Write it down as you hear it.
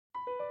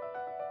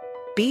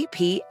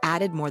BP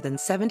added more than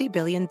 $70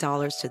 billion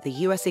to the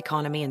U.S.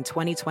 economy in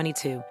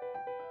 2022.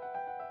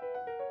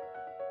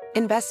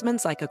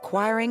 Investments like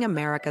acquiring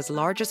America's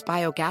largest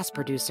biogas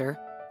producer,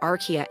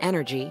 Archaea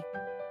Energy,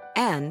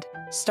 and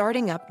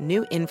starting up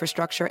new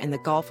infrastructure in the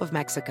Gulf of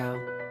Mexico.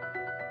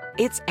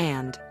 It's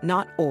and,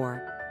 not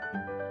or.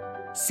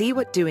 See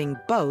what doing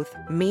both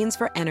means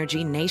for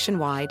energy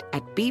nationwide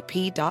at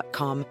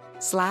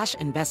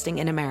bp.com/investing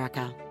in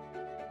America.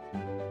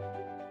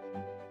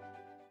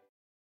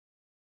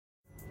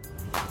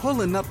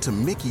 Pulling up to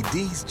Mickey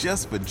D's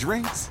just for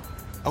drinks?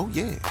 Oh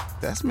yeah,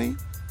 that's me.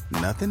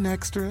 Nothing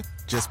extra,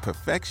 just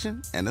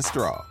perfection and a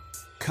straw.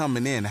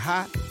 Coming in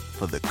hot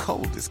for the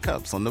coldest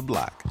cups on the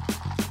block.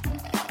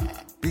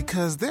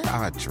 Because there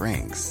are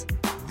drinks.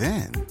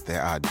 Then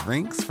there are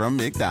drinks from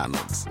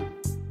McDonald's.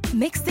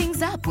 Mix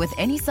things up with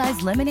any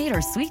size lemonade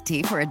or sweet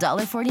tea for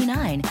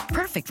 $1.49.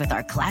 Perfect with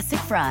our classic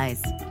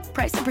fries.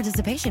 Price and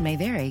participation may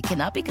vary.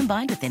 Cannot be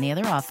combined with any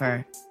other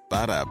offer.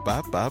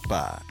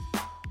 Ba-da-ba-ba-ba.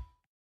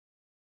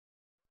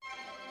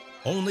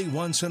 Only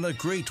once in a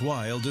great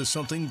while does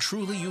something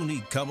truly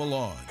unique come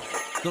along.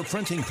 The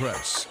printing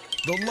press,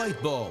 the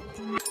light bulb,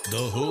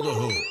 the hula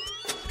hoop,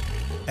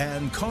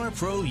 and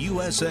CarPro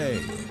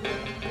USA.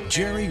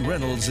 Jerry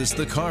Reynolds is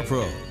the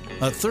CarPro,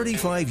 a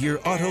 35-year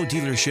auto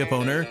dealership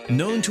owner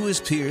known to his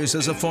peers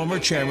as a former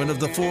chairman of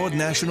the Ford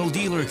National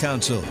Dealer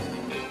Council.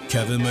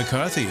 Kevin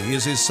McCarthy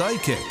is his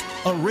sidekick,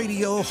 a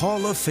radio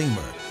Hall of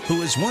Famer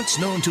who is once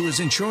known to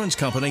his insurance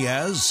company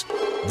as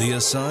the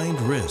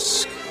Assigned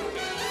Risk.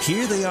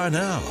 Here they are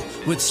now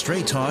with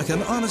straight talk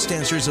and honest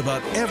answers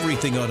about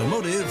everything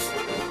automotive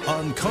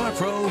on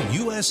CarPro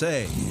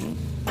USA.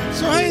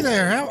 So hey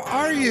there, how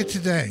are you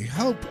today?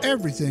 Hope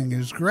everything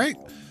is great.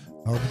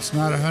 Hope it's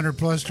not 100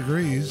 plus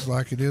degrees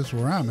like it is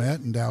where I'm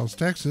at in Dallas,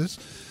 Texas.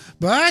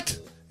 But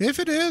if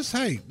it is,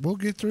 hey, we'll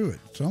get through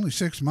it. It's only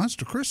 6 months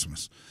to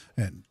Christmas.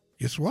 And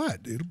guess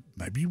what?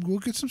 Maybe we'll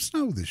get some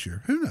snow this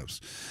year. Who knows?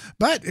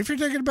 But if you're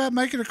thinking about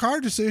making a car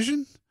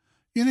decision,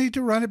 you need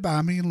to run it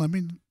by me and let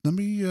me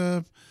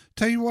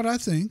tell you what I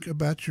think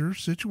about your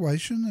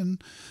situation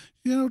and,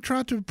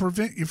 try to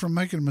prevent you from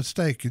making a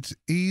mistake. It's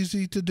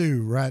easy to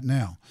do right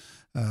now.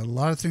 A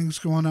lot of things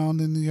going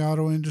on in the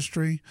auto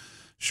industry,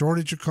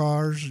 shortage of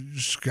cars,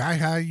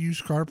 sky-high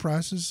used car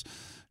prices.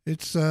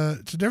 It's a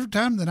different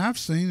time than I've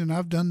seen, and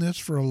I've done this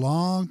for a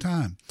long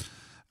time.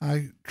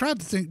 I tried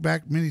to think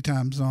back many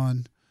times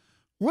on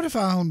what if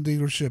I owned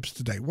dealerships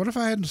today? What if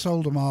I hadn't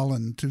sold them all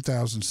in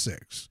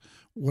 2006?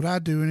 Would I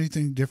do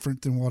anything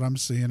different than what I'm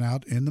seeing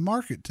out in the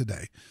market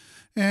today?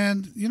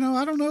 And,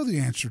 I don't know the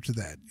answer to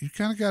that. You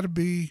kind of got to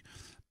be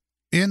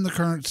in the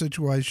current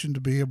situation to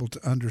be able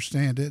to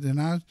understand it.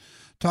 And I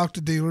talk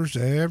to dealers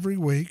every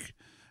week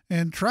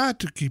and try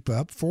to keep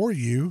up for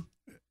you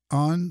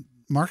on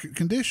market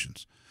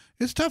conditions.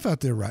 It's tough out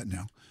there right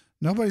now.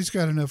 Nobody's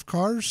got enough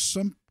cars.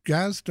 Some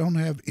guys don't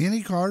have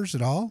any cars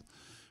at all.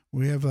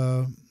 We have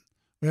a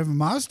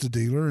Mazda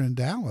dealer in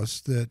Dallas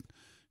that,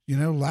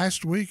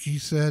 last week he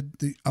said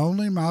the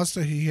only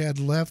Mazda he had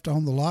left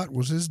on the lot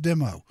was his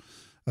demo,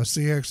 a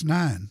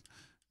CX-9.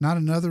 Not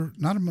another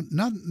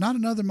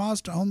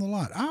Mazda on the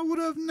lot. I would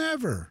have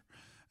never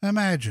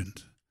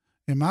imagined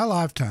in my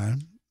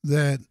lifetime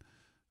that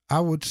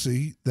I would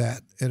see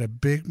that at a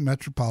big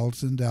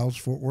metropolitan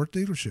Dallas-Fort Worth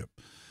dealership.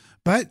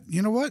 But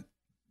you know what?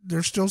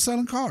 They're still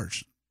selling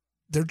cars.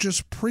 They're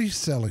just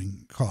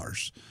pre-selling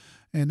cars.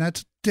 And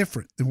that's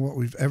different than what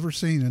we've ever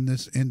seen in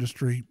this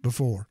industry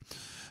before.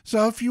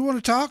 So if you want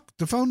to talk,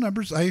 the phone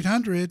number is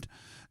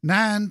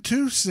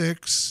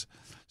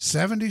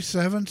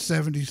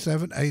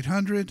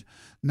 800-926-7777,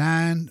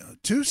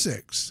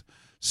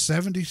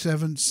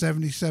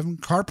 800-926-7777,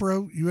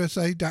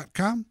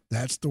 CarProUSA.com.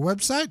 That's the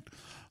website.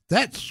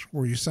 That's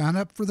where you sign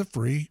up for the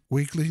free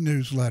weekly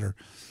newsletter.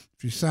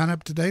 If you sign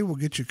up today, we'll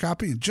get you a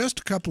copy in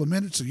just a couple of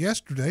minutes of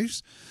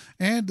yesterday's,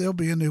 and there'll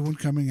be a new one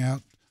coming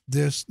out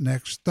this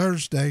next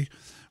Thursday,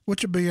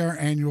 which will be our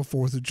annual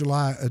 4th of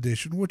July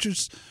edition, which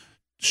is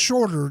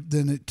shorter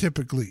than it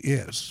typically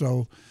is.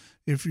 So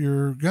if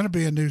you're going to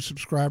be a new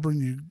subscriber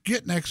and you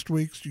get next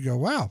week's, you go,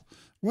 wow,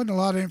 wasn't a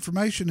lot of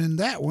information in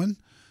that one.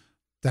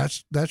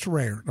 That's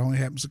rare. It only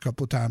happens a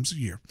couple of times a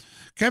year.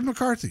 Kevin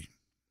McCarthy,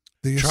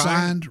 the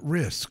assigned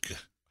risk.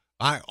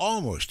 I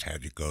almost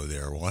had to go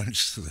there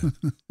once,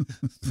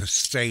 the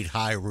state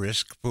high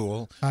risk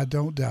pool. I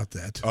don't doubt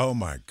that. Oh,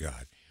 my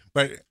God.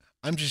 But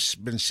I'm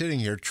just been sitting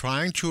here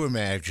trying to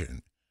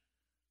imagine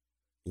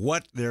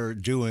what they're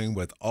doing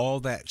with all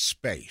that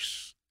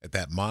space at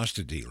that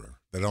Mazda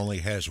dealer that only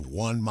has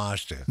one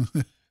Mazda,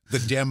 the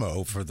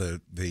demo for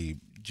the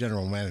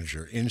general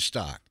manager in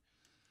stock.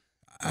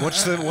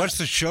 What's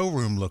the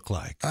showroom look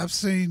like? I've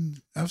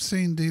seen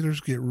dealers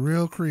get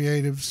real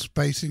creative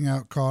spacing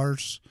out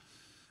cars,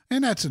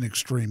 and that's an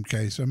extreme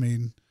case. I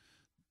mean,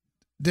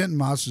 Denton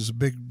Mazda is a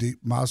big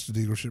Mazda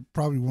dealership,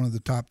 probably one of the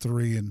top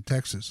 3 in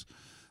Texas,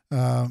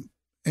 and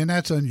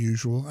that's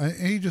unusual.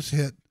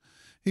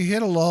 He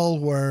hit a lull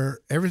where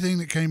everything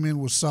that came in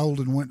was sold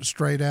and went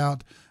straight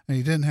out, and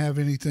he didn't have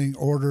anything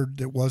ordered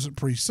that wasn't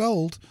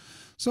pre-sold.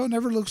 so it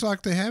never looks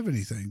like they have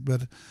anything.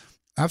 But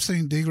I've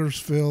seen dealers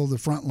fill the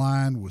front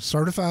line with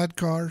certified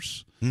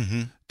cars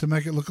to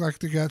make it look like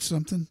they got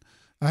something.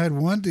 I had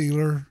one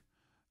dealer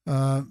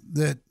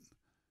that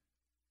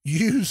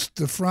used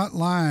the front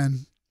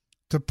line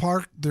to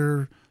park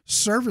their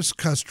service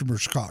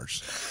customers'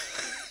 cars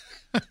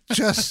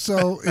just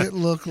so it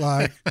looked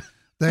like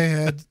they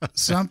had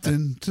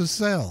something to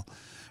sell.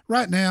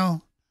 Right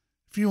now,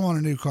 if you want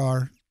a new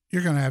car,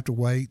 you're going to have to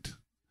wait.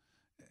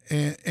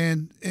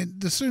 And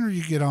the sooner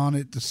you get on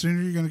it, the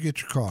sooner you're going to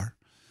get your car.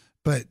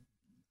 But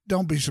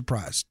don't be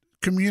surprised.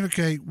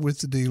 Communicate with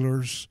the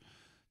dealers.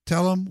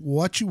 Tell them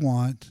what you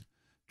want.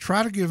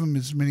 Try to give them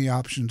as many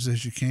options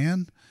as you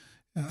can.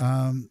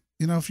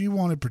 If you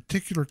want a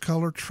particular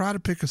color, try to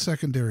pick a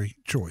secondary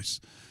choice.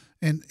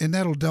 And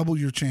that'll double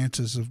your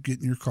chances of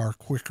getting your car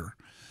quicker.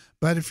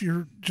 But if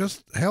you're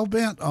just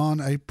hell-bent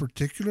on a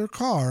particular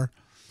car,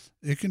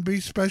 it can be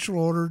special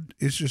ordered.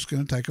 It's just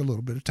going to take a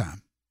little bit of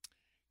time.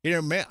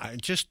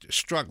 It just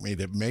struck me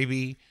that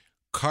maybe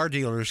car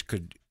dealers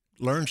could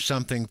learn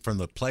something from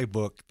the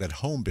playbook that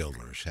home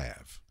builders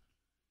have.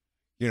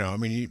 You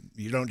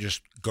don't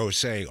just go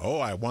say, oh,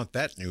 I want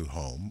that new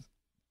home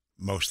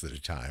most of the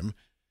time.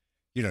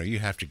 You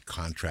have to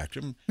contract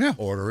them,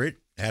 order it,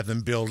 have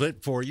them build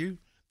it for you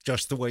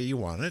just the way you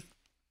want it.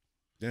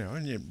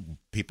 And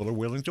people are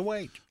willing to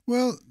wait.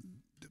 Well,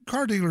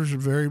 car dealers are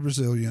very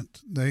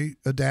resilient. They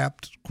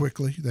adapt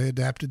quickly. They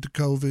adapted to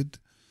COVID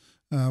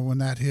when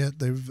that hit.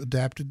 They've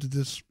adapted to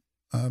this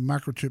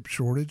microchip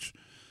shortage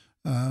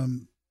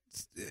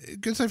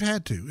because they've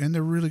had to, and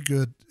they're really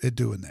good at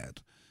doing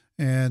that.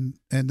 And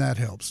that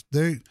helps.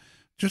 They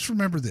just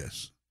remember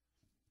this.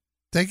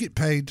 They get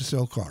paid to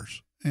sell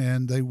cars,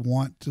 and they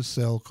want to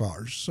sell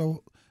cars.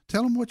 So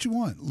tell them what you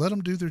want. Let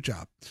them do their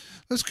job.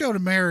 Let's go to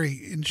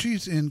Mary, and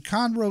she's in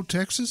Conroe,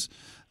 Texas.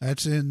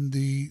 That's in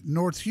the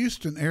North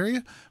Houston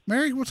area.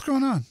 Mary, what's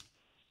going on?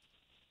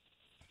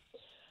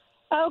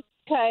 Okay,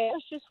 I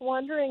was just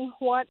wondering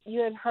what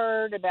you had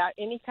heard about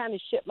any kind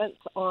of shipments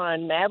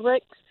on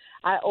Mavericks.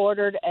 I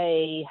ordered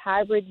a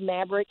hybrid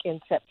Maverick in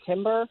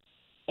September,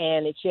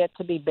 and it's yet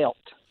to be built.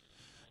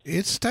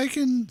 It's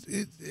taken,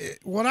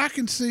 what I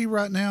can see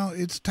right now,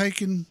 it's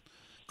taken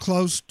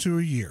close to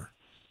a year.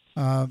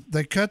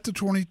 They cut the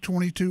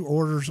 2022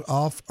 orders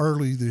off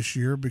early this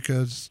year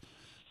because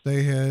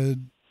they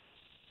had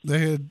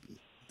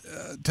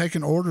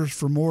taken orders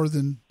for more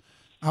than,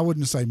 I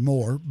wouldn't say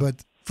more,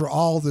 but for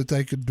all that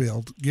they could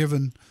build,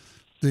 given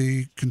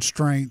the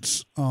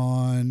constraints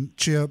on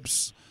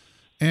chips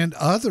and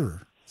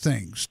other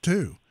things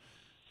too.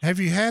 Have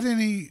you had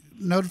any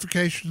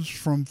notifications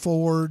from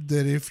Ford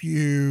that if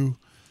you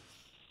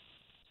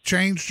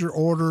changed your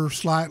order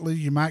slightly,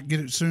 you might get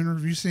it sooner?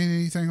 Have you seen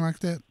anything like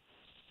that?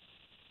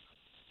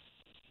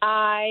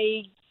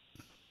 I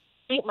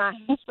think my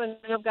husband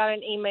may have got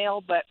an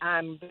email, but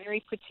I'm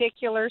very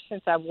particular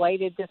since I've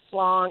waited this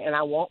long, and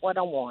I want what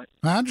I want.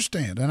 I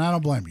understand, and I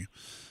don't blame you.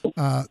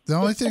 The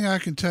only thing I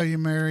can tell you,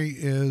 Mary,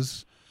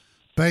 is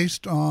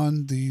based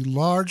on the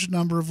large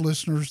number of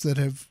listeners that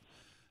have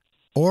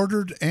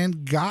ordered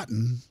and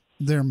gotten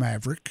their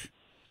Maverick,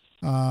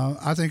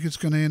 I think it's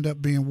going to end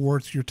up being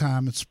worth your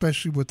time,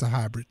 especially with the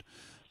hybrid.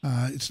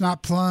 It's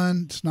not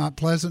fun. It's not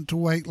pleasant to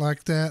wait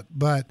like that,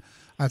 but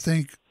I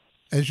think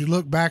as you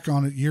look back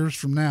on it years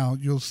from now,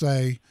 you'll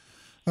say,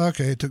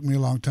 okay, it took me a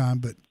long time,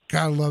 but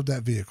God, I love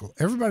that vehicle.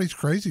 Everybody's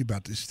crazy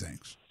about these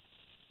things.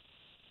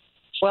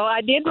 Well,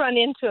 I did run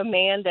into a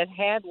man that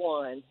had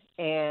one,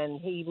 and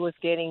he was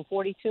getting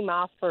 42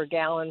 miles per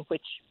gallon,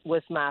 which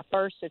was the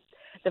first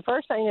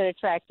thing that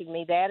attracted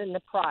me, that and the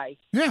price.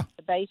 Yeah.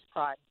 The base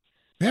price.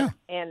 Yeah.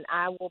 And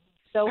I will be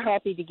so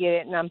happy to get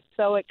it, and I'm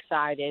so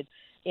excited.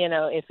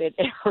 If it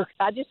ever,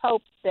 I just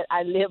hope that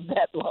I live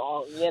that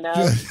long,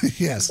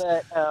 Yes.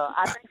 But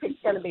I think it's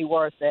going to be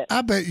worth it.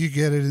 I bet you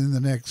get it in the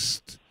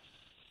next,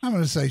 I'm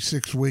going to say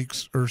 6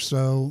 weeks or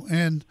so.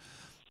 And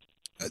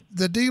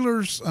the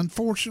dealers,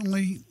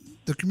 unfortunately,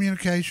 the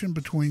communication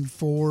between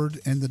Ford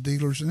and the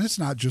dealers, and it's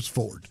not just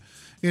Ford,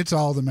 it's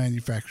all the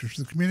manufacturers.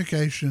 The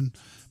communication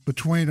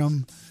between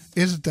them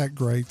isn't that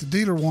great. The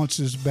dealer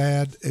wants as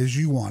bad as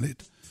you want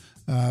it.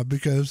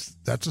 Because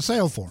that's a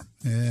sale for them,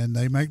 and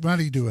they make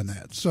money doing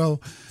that.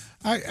 So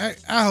I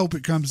hope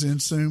it comes in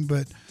soon,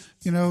 but,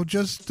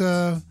 just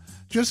know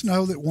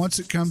that once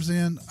it comes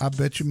in, I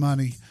bet you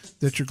money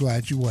that you're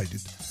glad you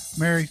waited.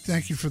 Mary,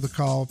 thank you for the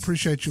call.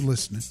 Appreciate you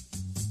listening.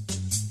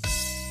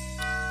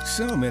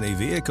 So many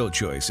vehicle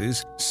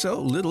choices, so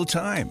little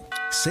time.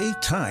 Save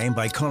time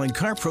by calling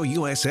CarPro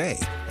USA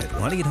at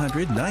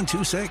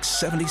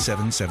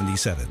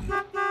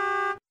 1-800-926-7777.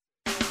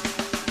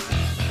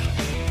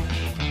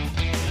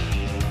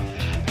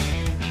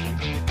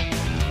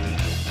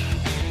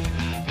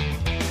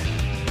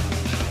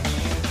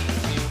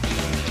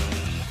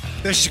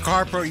 This is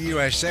CarPro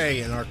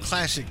USA, and our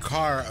classic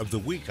car of the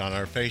week on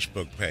our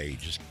Facebook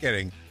page is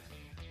getting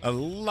a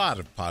lot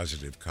of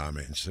positive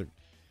comments. They're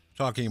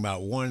talking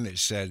about one that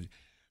said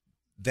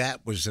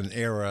that was an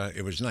era,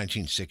 it was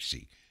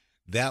 1960.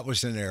 That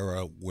was an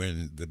era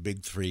when the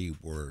big three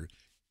were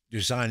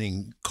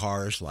designing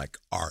cars like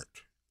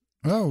art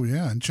Oh,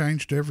 yeah, and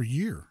changed every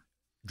year.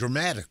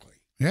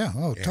 dramatically. Yeah,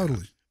 oh, Yeah.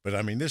 totally. But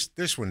I mean,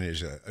 this one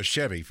is a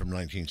Chevy from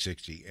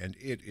 1960, and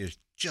it is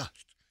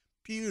just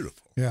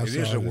beautiful. Yeah, I it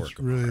is saw a it. work It's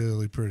of art.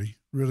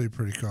 really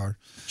pretty car.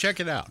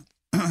 Check it out.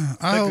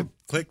 I hope,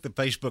 Click the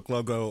Facebook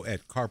logo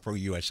at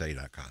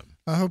carprousa.com.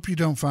 I hope you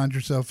don't find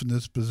yourself in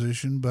this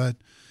position, but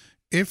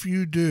if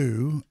you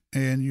do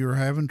and you're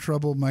having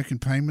trouble making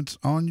payments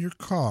on your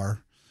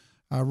car,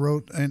 I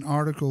wrote an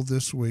article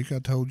this week. I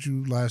told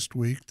you last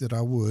week that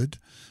I would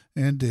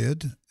and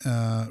did.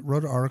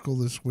 Wrote an article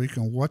this week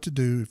on what to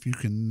do if you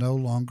can no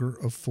longer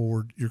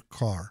afford your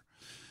car.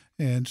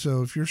 And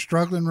so if you're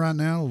struggling right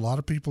now, a lot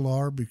of people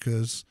are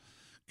because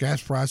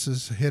gas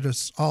prices hit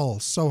us all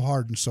so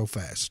hard and so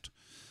fast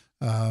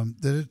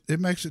that it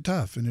makes it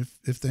tough. And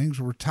if things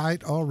were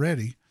tight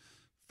already,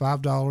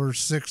 $5,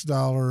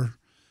 $6,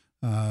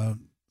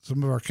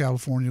 some of our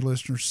California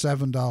listeners,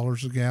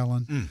 $7 a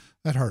gallon,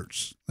 that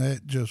hurts.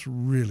 That just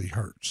really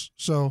hurts.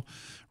 So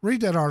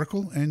read that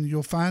article, and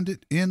you'll find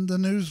it in the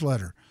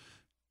newsletter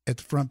at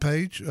the front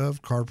page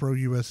of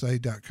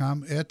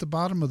carprousa.com. At the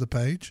bottom of the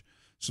page,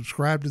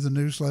 subscribe to the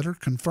newsletter,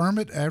 confirm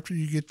it after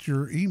you get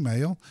your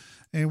email,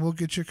 and we'll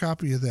get you a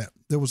copy of that.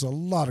 There was a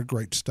lot of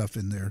great stuff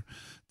in there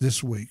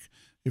this week.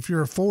 If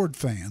you're a Ford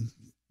fan,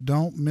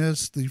 don't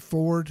miss the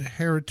Ford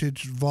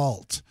Heritage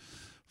Vault.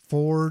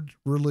 Ford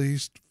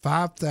released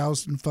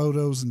 5,000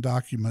 photos and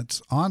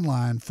documents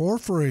online for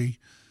free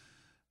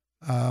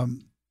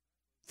from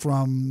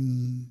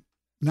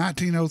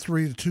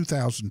 1903 to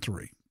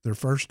 2003, their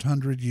first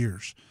 100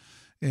 years.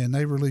 And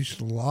they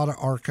released a lot of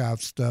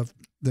archive stuff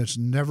that's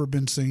never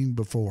been seen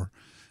before.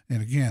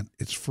 And again,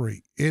 it's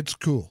free. It's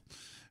cool.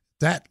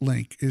 That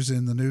link is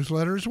in the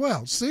newsletter as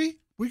well. See,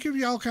 we give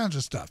you all kinds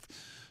of stuff.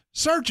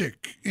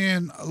 Sergic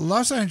in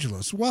Los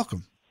Angeles,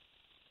 welcome.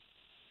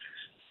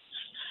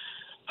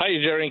 Hi,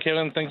 Jerry and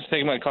Kevin. Thanks for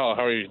taking my call.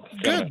 How are you?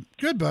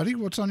 Good, buddy.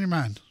 What's on your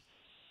mind?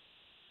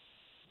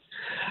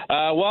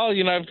 Well,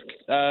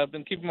 I've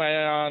been keeping my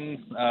eye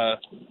on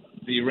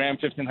the Ram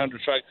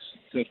 1500 trucks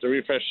since the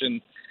refresh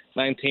in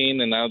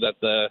 19, and now that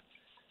the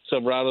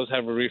Silverados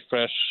have a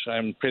refresh,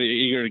 I'm pretty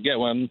eager to get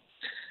one.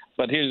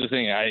 But here's the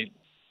thing. I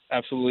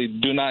absolutely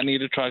do not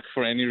need a truck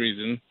for any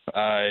reason.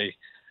 I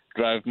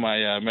drive my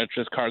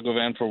Metris cargo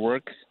van for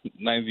work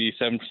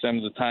 97%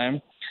 of the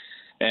time,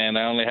 and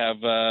I only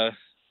have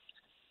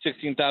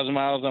 16,000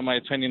 miles on my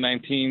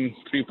 2019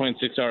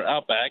 3.6R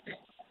Outback,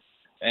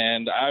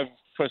 and I've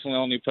personally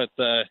only put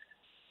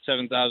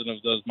 7,000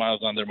 of those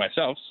miles on there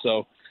myself.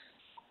 So,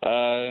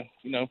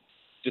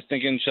 just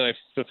thinking, should I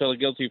fulfill a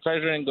guilty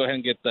pleasure and go ahead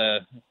and get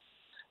a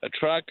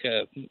truck,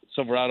 a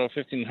Silverado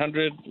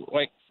 1500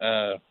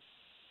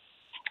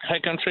 High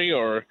Country,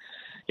 or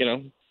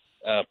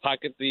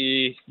pocket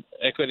the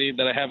equity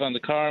that I have on the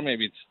car?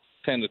 Maybe it's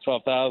 10 to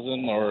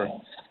 12,000,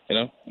 or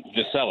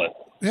just sell it.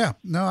 Yeah,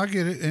 no, I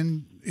get it.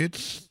 And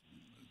it's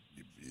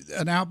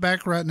an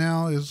Outback right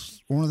now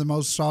is one of the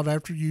most sought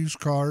after used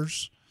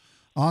cars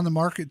on the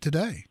market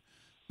today.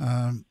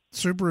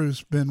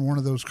 Subaru's been one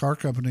of those car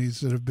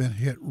companies that have been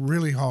hit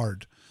really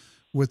hard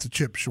with the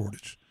chip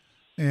shortage,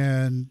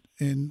 and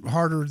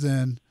harder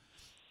than,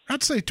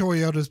 I'd say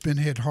Toyota's been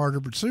hit harder,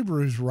 but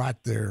Subaru's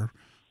right there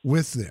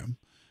with them.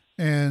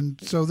 And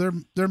so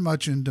they're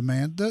much in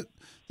demand. The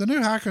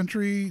new High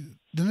Country,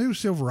 the new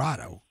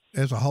Silverado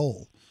as a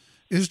whole,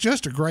 is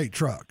just a great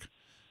truck.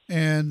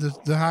 And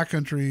the High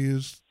Country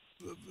is,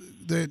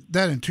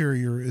 that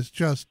interior is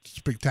just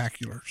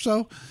spectacular.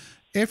 So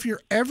if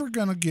you're ever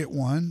going to get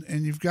one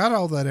and you've got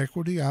all that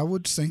equity, I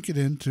would sink it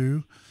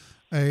into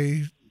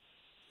a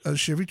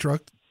Chevy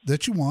truck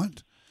that you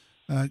want.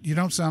 You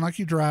don't sound like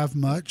you drive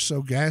much,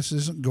 so gas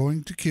isn't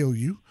going to kill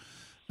you.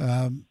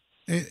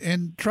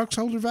 And trucks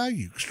hold their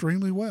value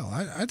extremely well.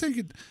 I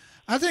think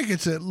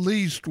it's at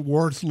least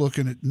worth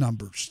looking at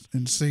numbers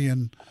and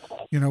seeing,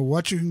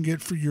 what you can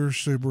get for your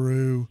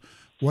Subaru,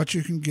 what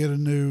you can get a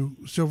new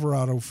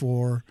Silverado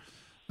for.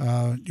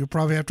 You'll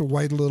probably have to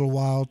wait a little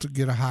while to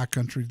get a High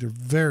Country. They're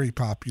very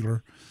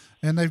popular,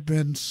 and they've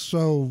been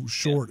so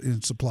short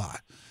in supply.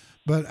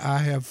 But I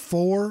have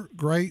 4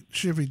 great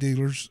Chevy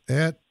dealers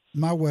at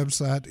my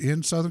website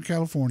in Southern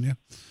California,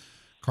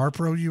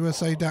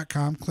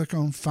 carprousa.com. Click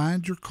on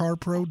Find Your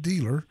CarPro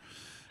Dealer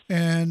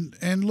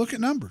and look at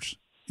numbers.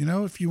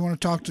 If you want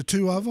to talk to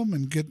 2 of them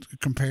and get a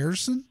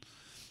comparison,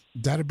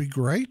 that'd be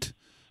great.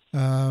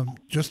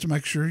 Just to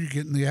make sure you're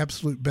getting the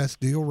absolute best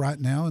deal right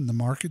now in the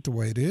market the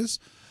way it is.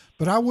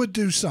 But I would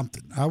do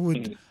something. I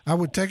would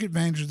take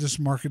advantage of this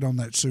market on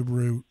that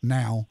Subaru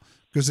now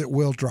because it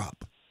will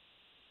drop.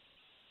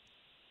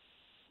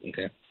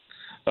 Okay.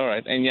 All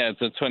right. And yeah,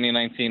 it's a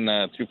 2019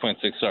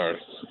 3.6R.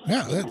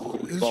 Yeah.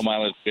 Low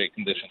mileage, great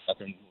condition.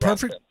 Nothing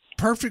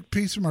perfect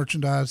piece of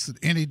merchandise that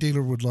any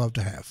dealer would love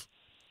to have.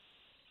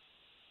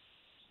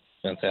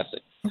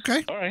 Fantastic.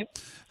 Okay. All right.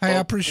 Hey, I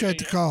appreciate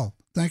the call.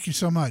 Thank you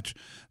so much.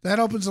 That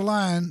opens the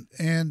line,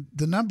 and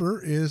the number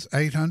is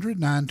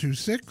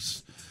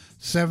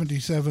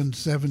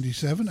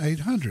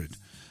 800-926-7777,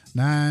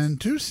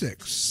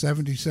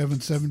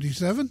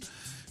 926-7777.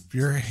 If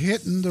you're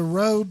hitting the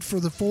road for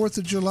the 4th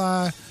of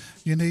July,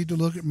 you need to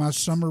look at my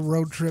summer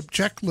road trip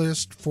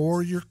checklist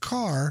for your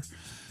car.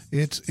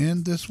 It's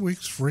in this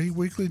week's free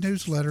weekly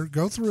newsletter.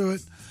 Go through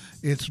it.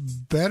 It's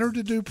better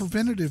to do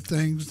preventative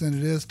things than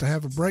it is to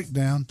have a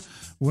breakdown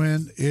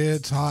when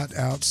it's hot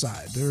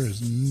outside. There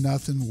is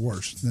nothing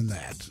worse than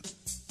that.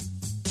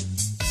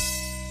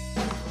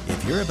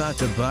 If you're about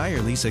to buy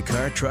or lease a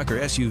car, truck, or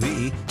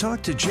SUV,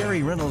 talk to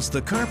Jerry Reynolds,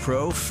 the Car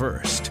Pro,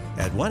 first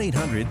at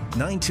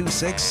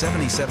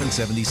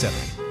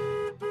 1-800-926-7777.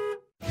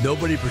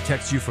 Nobody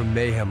protects you from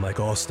mayhem like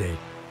Allstate.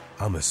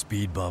 I'm a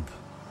speed bump.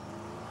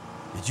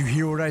 Did you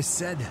hear what I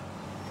said?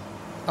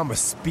 I'm a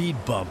speed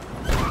bump.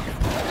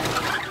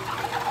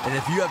 And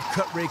if you have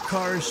cut-rate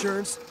car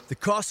insurance, the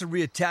cost to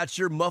reattach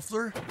your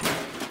muffler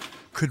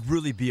could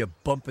really be a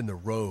bump in the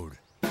road.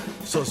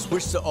 So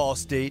switch to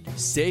Allstate,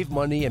 save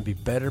money, and be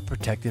better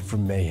protected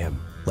from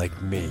mayhem,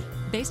 like me.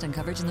 Based on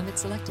coverage and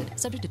limits selected,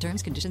 subject to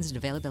terms, conditions, and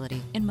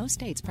availability. In most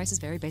states, prices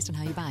vary based on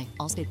how you buy.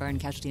 Allstate Bar and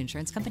Casualty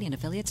Insurance Company and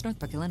affiliates,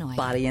 Northbrook, Illinois.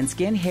 Body and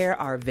skin hair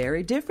are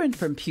very different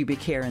from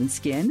pubic hair and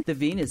skin. The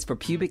Venus for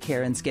Pubic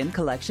Hair and Skin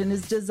collection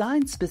is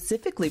designed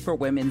specifically for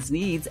women's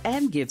needs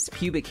and gives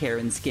pubic hair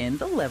and skin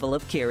the level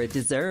of care it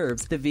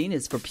deserves. The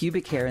Venus for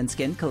Pubic Hair and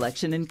Skin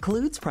collection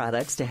includes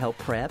products to help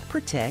prep,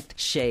 protect,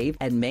 shave,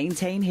 and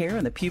maintain hair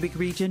in the pubic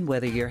region,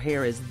 whether your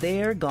hair is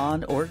there,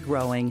 gone, or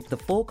growing. The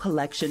full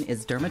collection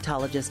is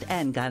dermatologist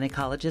and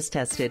gynecologist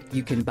tested.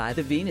 You can buy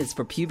the Venus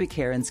for Pubic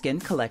Hair and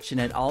Skin collection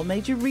at all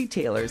major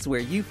retailers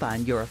where you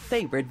find your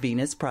favorite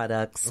Venus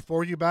products.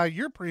 Before you buy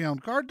your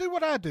pre-owned car, do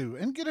what I do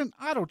and get an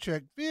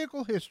AutoCheck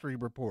vehicle history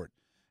report.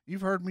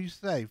 You've heard me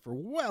say for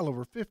well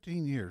over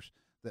 15 years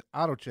that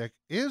AutoCheck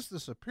is the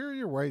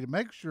superior way to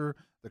make sure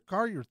the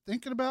car you're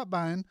thinking about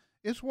buying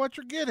is what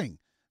you're getting.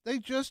 They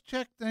just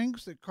check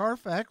things that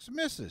Carfax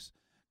misses.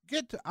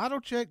 Get to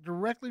AutoCheck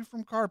directly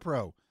from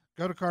CarPro.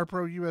 Go to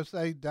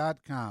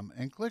CarProUSA.com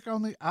and click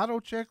on the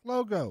AutoCheck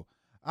logo.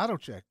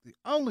 AutoCheck, the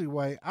only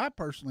way I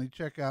personally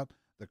check out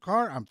the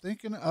car I'm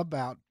thinking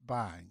about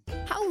buying.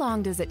 How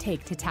long does it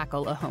take to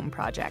tackle a home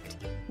project?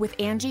 With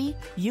Angie,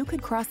 you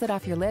could cross it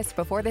off your list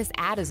before this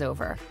ad is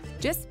over.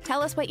 Just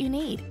tell us what you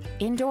need,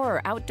 indoor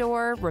or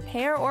outdoor,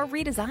 repair or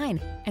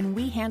redesign, and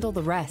we handle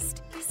the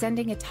rest,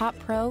 sending a top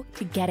pro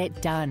to get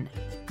it done.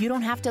 You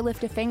don't have to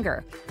lift a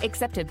finger,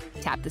 except to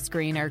tap the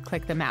screen or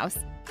click the mouse.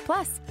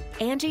 Plus,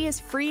 Angie is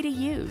free to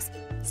use.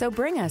 So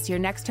bring us your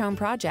next home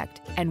project,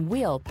 and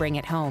we'll bring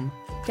it home.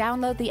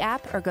 Download the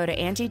app or go to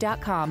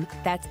Angie.com.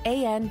 That's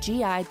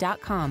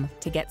ANGI.com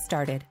to get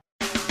started.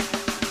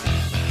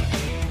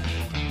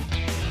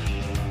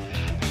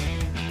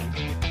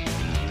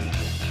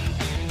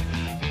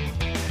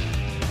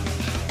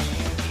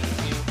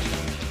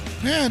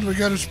 And we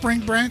go to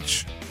Spring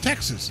Branch,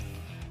 Texas.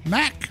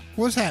 Mac,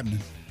 what's happening?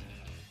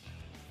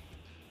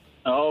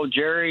 Oh,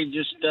 Jerry,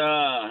 just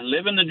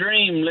living the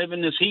dream,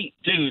 living this heat,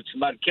 too. It's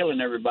about killing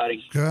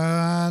everybody.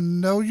 I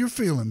know you're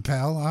feeling,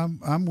 pal.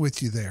 I'm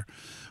with you there.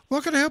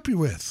 What can I help you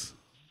with?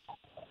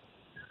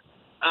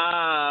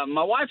 My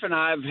wife and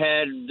I have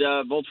had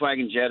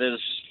Volkswagen Jettas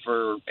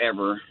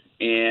forever,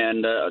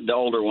 and the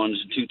older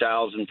ones,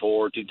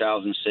 2004,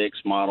 2006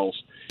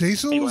 models.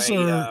 Diesels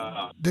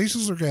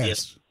or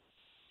gas?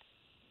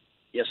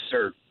 Yes,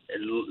 sir.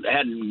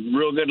 Had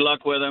real good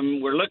luck with them.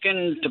 We're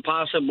looking to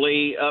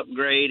possibly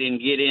upgrade and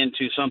get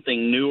into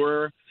something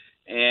newer.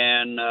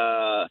 And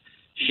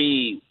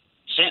she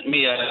sent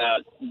me a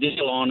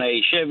deal on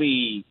a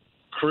Chevy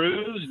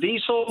Cruze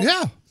diesel.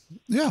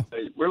 Yeah.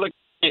 We're looking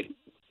at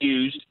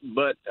used,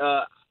 but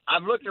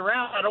I've looked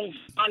around. I don't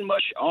find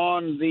much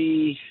on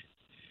the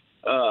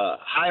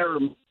higher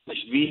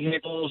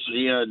vehicles.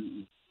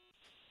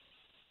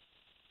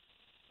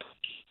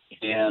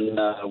 And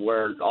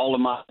where all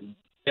of my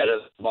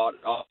Jettas bought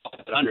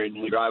 100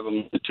 and we drive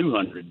them to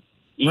 200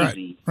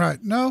 easy.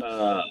 Right.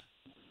 No,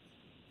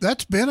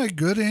 that's been a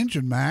good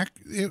engine, Mac.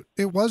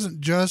 It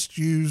wasn't just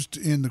used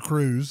in the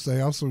Cruze.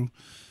 They also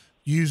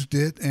used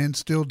it and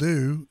still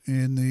do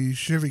in the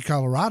Chevy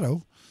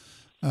Colorado.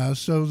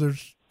 So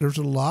there's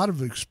a lot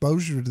of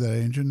exposure to that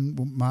engine.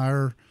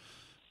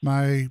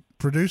 My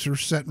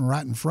producer's sitting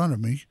right in front of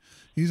me.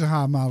 He's a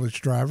high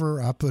mileage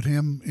driver. I put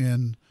him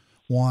in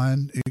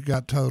one. It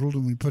got totaled,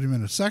 and we put him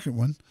in a second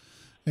one.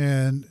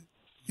 And,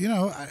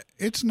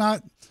 it's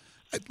not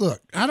 – look,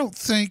 I don't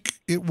think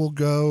it will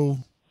go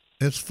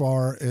as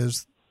far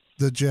as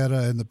the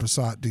Jetta and the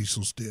Passat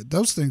diesels did.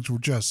 Those things were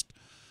just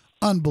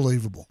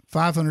unbelievable.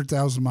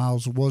 500,000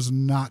 miles was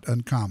not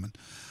uncommon.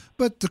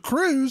 But the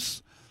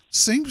Cruze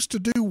seems to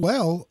do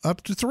well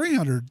up to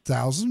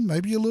 300,000,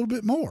 maybe a little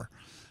bit more.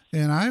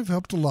 And I've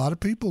helped a lot of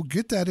people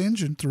get that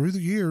engine through the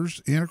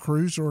years in a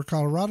Cruze or a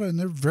Colorado, and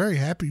they're very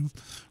happy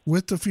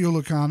with the fuel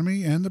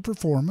economy and the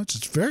performance.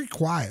 It's very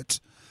quiet.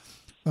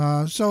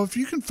 So if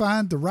you can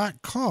find the right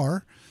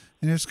car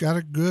and it's got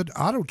a good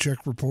auto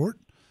check report,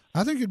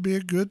 I think it'd be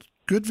a good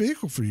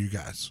vehicle for you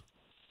guys.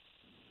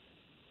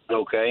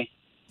 Okay.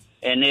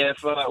 And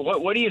if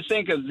what do you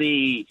think of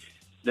the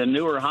the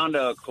newer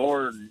Honda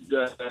Accord,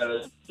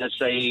 let's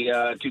say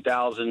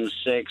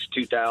 2006,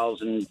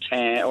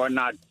 2010, or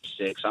not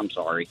 6, I'm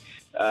sorry,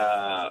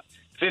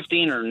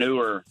 15 or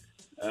newer,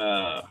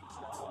 what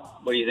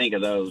do you think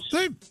of those?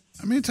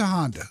 It's a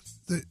Honda.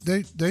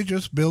 They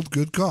just build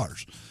good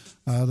cars.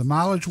 The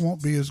mileage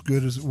won't be as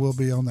good as it will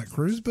be on that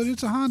Cruise, but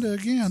it's a Honda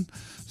again,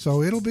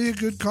 so it'll be a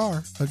good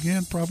car.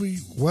 Again, probably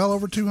well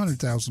over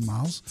 200,000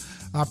 miles.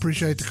 I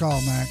appreciate the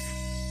call, Mac.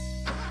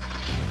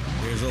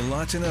 There's a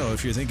lot to know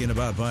if you're thinking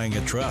about buying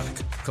a truck.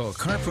 Call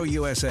CarPro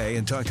USA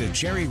and talk to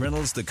Jerry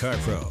Reynolds, the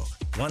CarPro.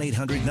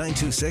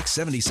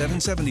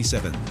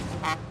 1-800-926-7777.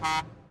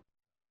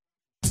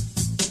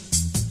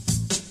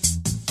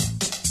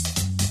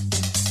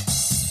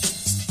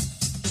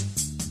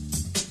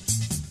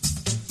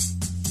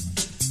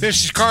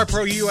 This is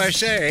CarPro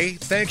USA.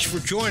 Thanks for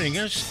joining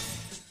us.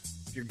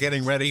 You're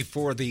getting ready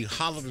for the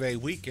holiday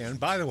weekend.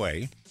 By the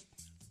way,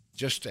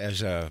 just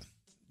as a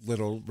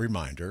little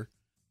reminder,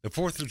 the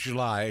 4th of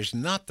July is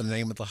not the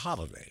name of the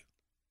holiday.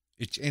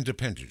 It's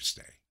Independence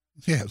Day.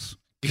 Yes.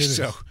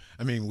 So,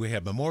 we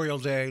have Memorial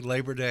Day,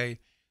 Labor Day.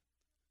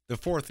 The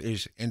 4th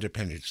is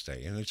Independence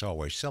Day, and it's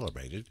always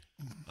celebrated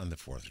on the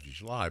 4th of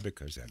July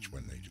because that's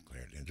when they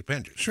declared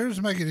independence. Sure does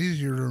make it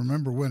easier to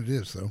remember when it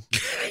is, though.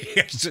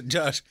 Yes, it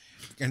does.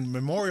 And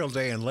Memorial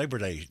Day and Labor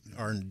Day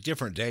are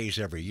different days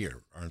every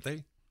year, aren't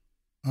they?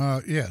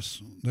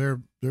 Yes.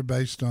 They're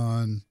based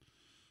on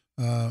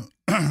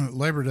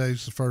Labor Day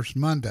is the first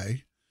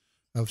Monday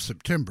of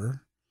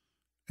September,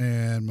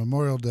 and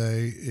Memorial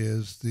Day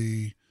is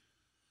the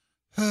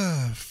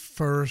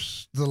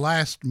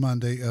last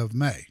Monday of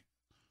May.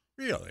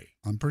 Really?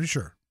 I'm pretty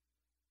sure.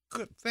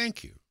 Good.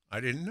 Thank you.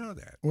 I didn't know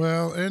that.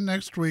 Well, and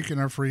next week in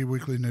our free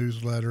weekly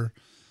newsletter,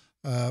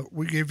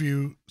 we give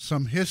you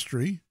some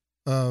history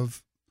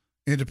of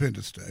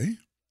Independence Day.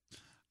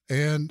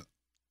 And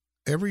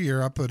every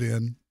year I put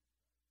in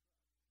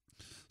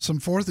some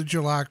 4th of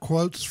July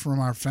quotes from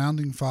our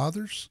founding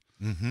fathers.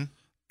 Mm-hmm.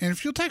 And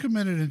if you'll take a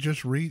minute and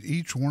just read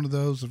each one of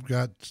those, I've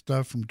got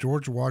stuff from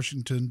George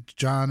Washington,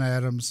 John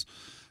Adams,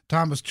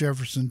 Thomas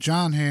Jefferson,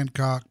 John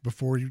Hancock,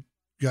 before you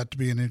got to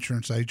be an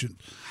insurance agent,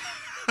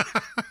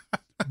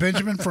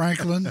 Benjamin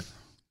Franklin,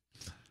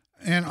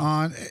 and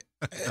on.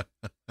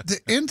 The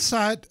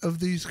insight of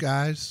these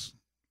guys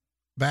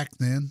back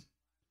then,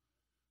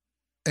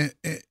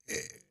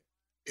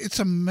 it's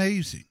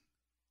amazing.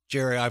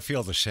 Jerry, I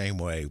feel the same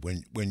way.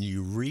 When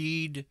you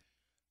read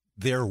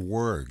their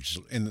words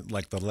in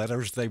like the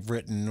letters they've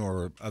written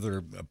or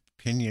other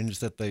opinions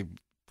that they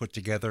put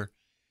together,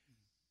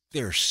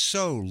 they're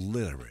so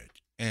literate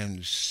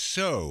and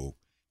so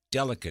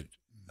delicate,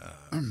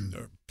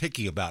 or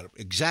picky about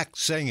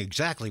saying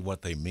exactly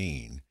what they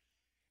mean.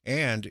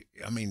 And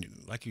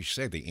like you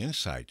say, the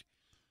insight,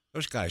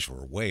 those guys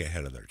were way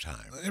ahead of their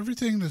time.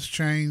 Everything that's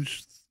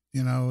changed,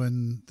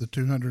 in the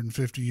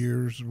 250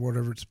 years or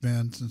whatever it's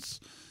been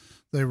since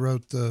they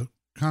wrote the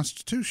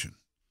Constitution.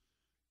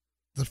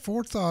 The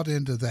forethought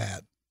into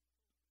that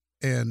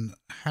and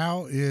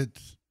how it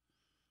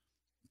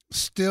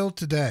still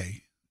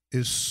today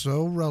is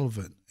so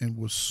relevant and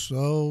was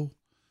so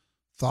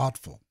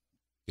thoughtful.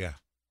 Yeah.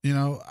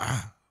 Blows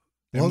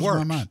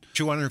my mind.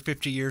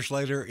 250 years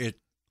later, it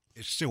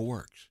still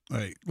works.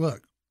 Hey,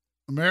 look,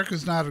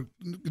 America's not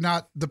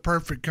the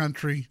perfect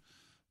country,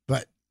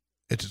 but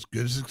it's as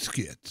good as it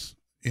gets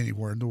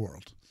anywhere in the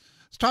world.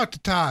 Let's talk to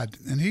Todd,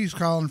 and he's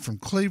calling from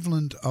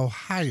Cleveland,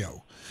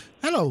 Ohio.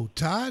 Hello,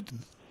 Todd.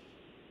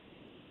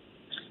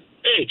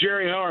 Hey,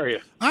 Jerry, how are you?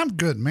 I'm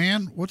good,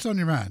 man. What's on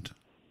your mind?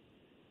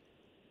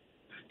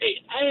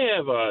 Hey, I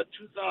have a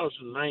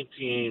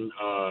 2019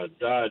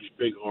 Dodge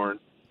Bighorn,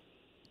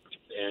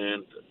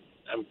 and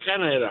I'm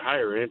kind of at a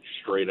higher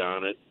interest rate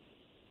on it.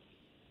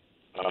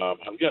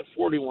 I've got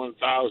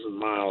 41,000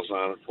 miles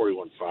on it,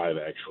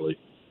 41.5 actually.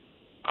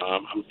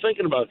 I'm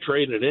thinking about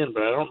trading it in,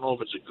 but I don't know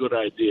if it's a good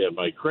idea.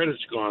 My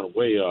credit's gone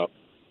way up,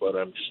 but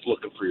I'm just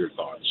looking for your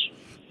thoughts.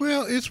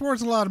 Well, it's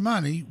worth a lot of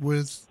money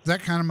with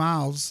that kind of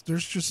miles.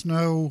 There's just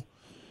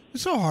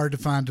it's so hard to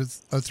find a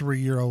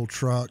 3-year-old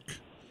truck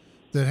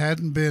that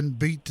hadn't been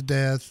beat to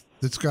death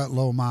that's got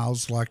low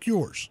miles like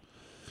yours.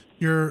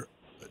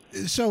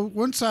 So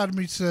one side of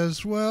me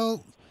says,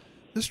 well,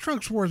 this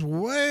truck's worth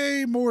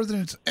way more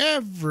than it's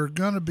ever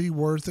going to be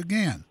worth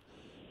again.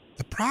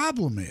 The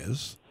problem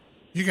is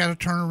you got to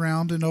turn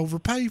around and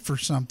overpay for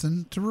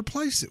something to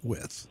replace it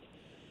with.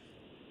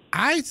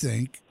 I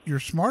think your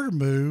smarter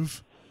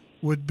move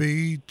would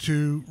be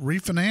to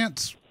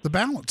refinance the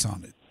balance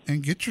on it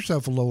and get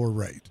yourself a lower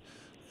rate.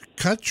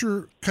 Cut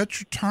your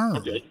term.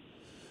 Okay.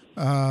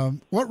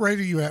 What rate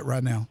are you at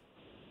right now?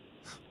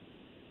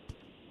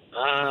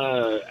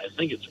 I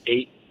think it's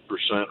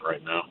 8%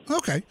 right now.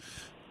 Okay.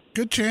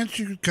 Good chance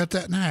you could cut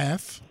that in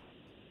half.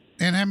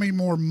 And how many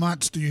more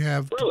months do you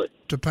have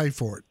to pay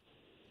for it?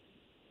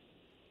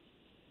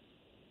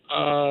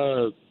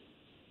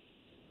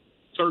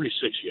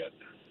 36 yet.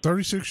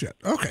 36 yet.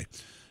 Okay.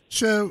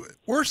 So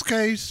worst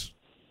case,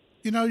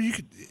 you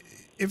could,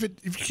 if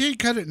you can't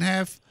cut it in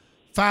half,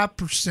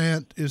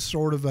 5% is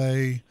sort of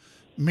a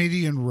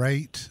median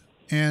rate.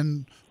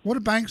 And what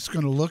a bank's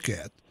going to look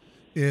at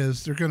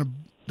is they're going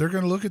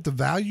to look at the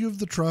value of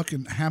the truck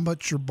and how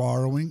much you're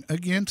borrowing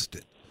against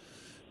it.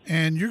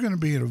 And you're going to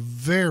be in a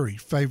very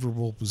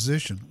favorable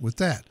position with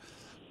that.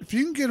 If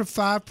you can get a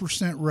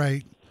 5%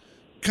 rate,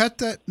 cut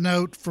that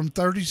note from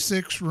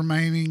 36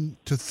 remaining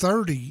to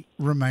 30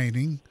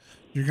 remaining,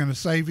 you're going to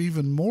save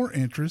even more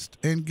interest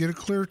and get a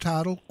clear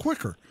title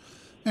quicker.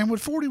 And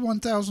with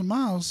 41,000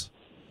 miles,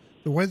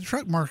 the way the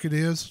truck market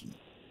is,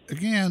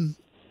 again,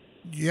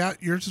 yeah,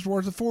 yours is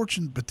worth a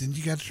fortune, but then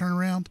you got to turn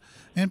around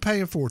and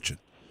pay a fortune.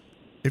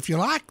 If you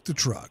like the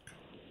truck,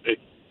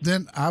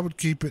 then I would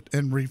keep it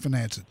and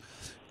refinance it.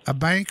 A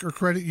bank or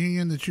credit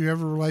union that you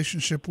have a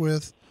relationship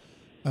with,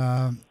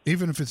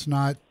 even if it's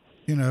not,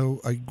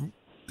 a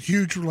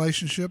huge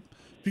relationship,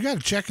 if you got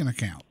a checking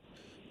account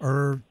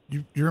or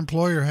your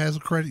employer has a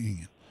credit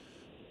union,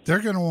 they're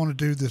going to want to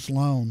do this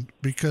loan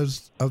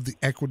because of the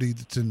equity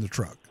that's in the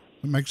truck.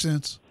 That makes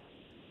sense?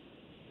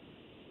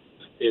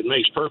 It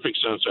makes perfect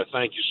sense. I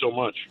thank you so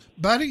much.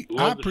 Buddy,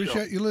 Love I the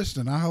appreciate show. you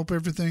listening. I hope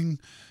everything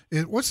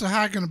what's the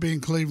high going to be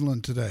in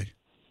Cleveland today?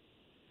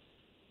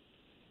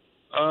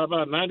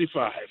 About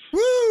 95.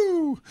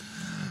 Woo!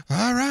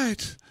 All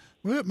right.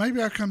 Well,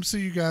 maybe I'll come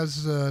see you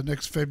guys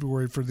next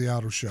February for the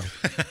auto show.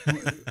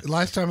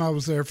 Last time I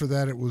was there for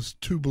that, it was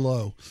 2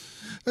 below.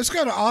 Let's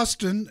go to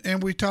Austin,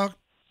 and we talked.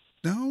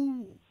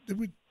 No, did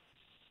we?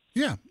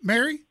 Yeah,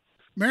 Mary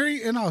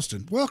in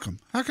Austin. Welcome.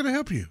 How can I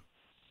help you?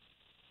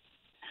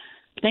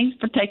 Thanks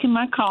for taking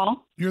my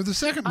call. You're the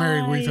second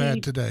Mary we've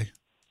had today.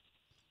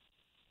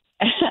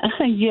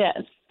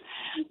 Yes,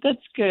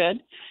 that's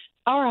good.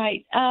 All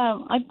right.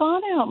 I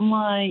bought out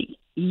my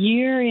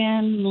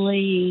year-end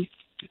lease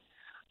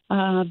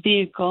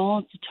vehicle.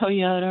 It's a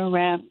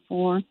Toyota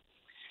RAV4.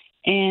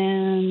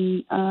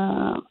 And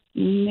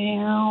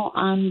now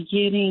I'm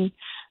getting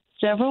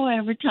several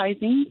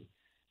advertising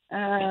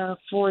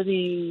for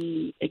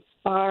the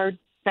expired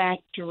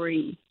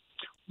factory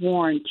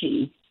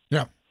warranty.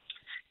 Yeah.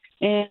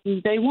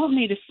 And they want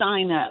me to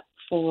sign up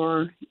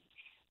for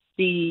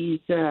these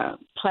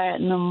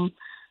platinum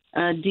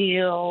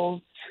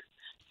deals.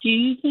 Do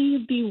you think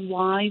it'd be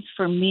wise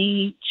for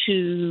me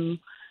to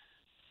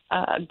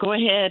go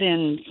ahead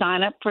and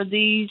sign up for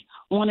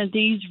one of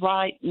these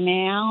right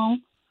now?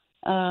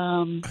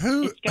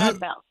 It's got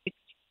about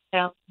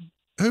 60,000.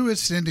 Who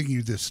is sending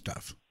you this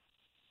stuff?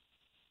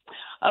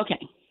 Okay.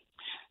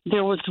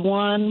 There was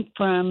one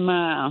from,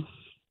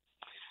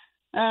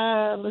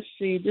 let's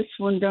see, this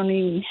one don't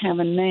even have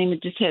a name.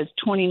 It just has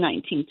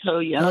 2019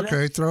 Toyota.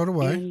 Okay, throw it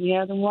away. And the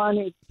other one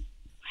is,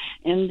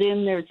 and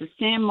then there's a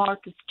San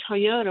Marcos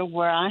Toyota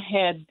where I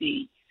had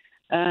the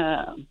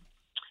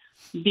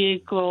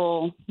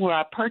vehicle, where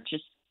I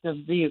purchased the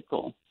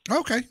vehicle.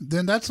 Okay,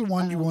 then that's the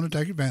one you want to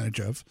take advantage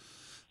of.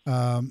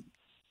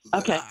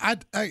 Okay.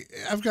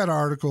 I've got an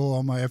article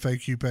on my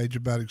FAQ page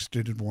about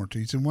extended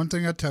warranties, and one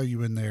thing I tell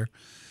you in there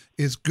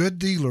is good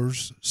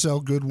dealers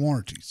sell good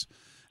warranties.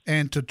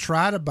 And to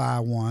try to buy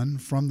one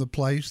from the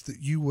place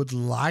that you would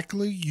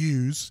likely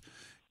use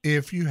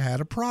if you had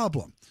a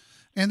problem.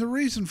 And the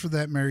reason for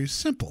that, Mary, is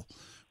simple.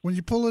 When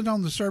you pull it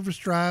on the service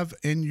drive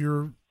and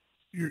your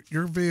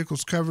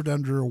vehicle's covered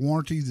under a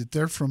warranty that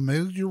they're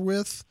familiar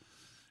with,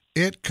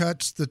 it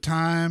cuts the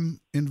time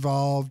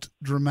involved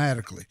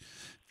dramatically.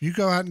 If you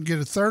go out and get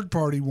a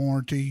third-party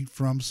warranty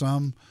from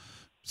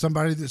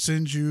somebody that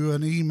sends you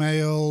an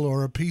email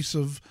or a piece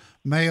of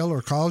mail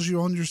or calls you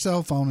on your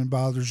cell phone and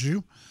bothers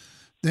you,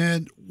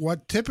 then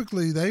what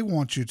typically they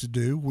want you to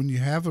do when you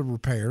have a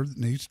repair that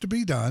needs to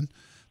be done,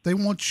 they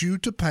want you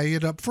to pay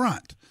it up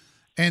front.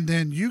 And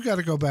then you got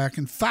to go back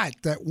and fight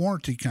that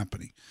warranty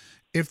company.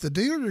 If the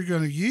dealer you're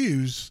going to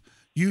uses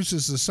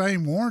the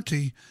same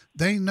warranty,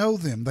 they know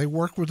them. They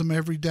work with them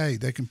every day.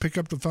 They can pick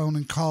up the phone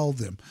and call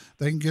them.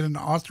 They can get an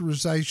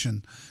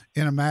authorization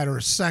in a matter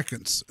of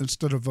seconds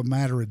instead of a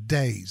matter of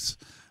days.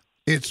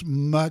 It's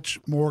much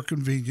more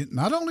convenient,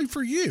 not only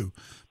for you,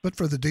 but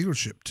for the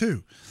dealership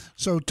too.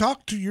 So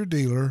talk to your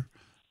dealer.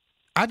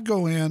 I'd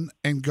go in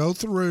and go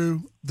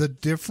through the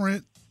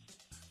different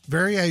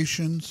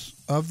variations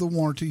of the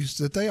warranties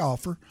that they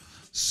offer.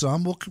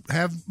 Some will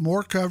have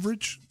more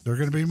coverage. They're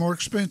going to be more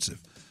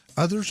expensive.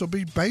 Others will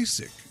be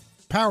basic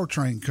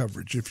powertrain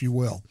coverage, if you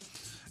will.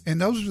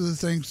 And those are the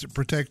things that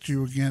protect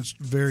you against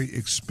very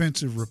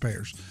expensive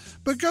repairs.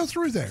 But go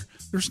through there.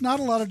 There's not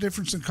a lot of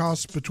difference in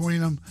costs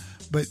between them,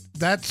 but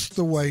that's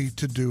the way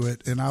to do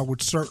it, and I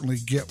would certainly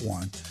get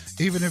one.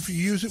 Even if you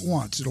use it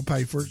once, it'll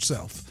pay for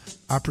itself.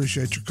 I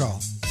appreciate your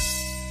call.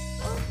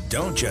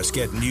 Don't just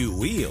get new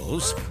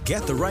wheels.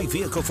 Get the right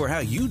vehicle for how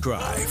you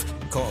drive.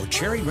 Call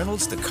Cherry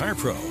Reynolds, the Car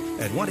Pro,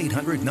 at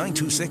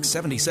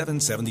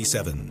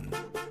 1-800-926-7777.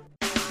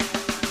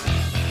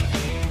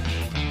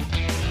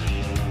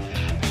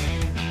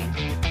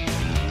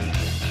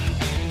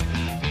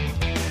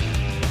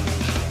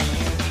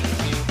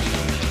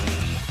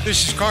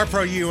 This is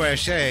CarPro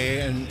USA,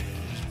 and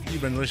if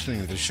you've been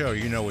listening to the show,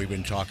 you know we've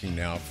been talking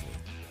now for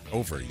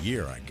over a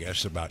year, I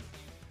guess, about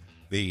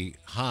the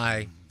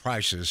high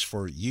prices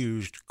for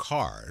used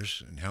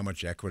cars and how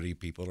much equity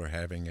people are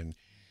having and,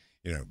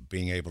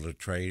 being able to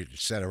trade, et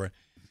cetera.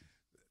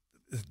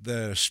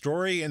 The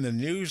story in the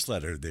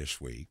newsletter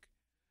this week,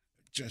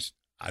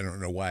 I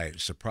don't know why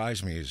it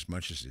surprised me as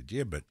much as it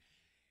did, but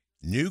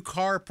new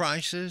car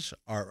prices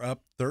are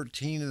up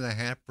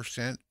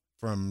 13.5%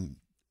 from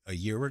a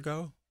year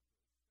ago.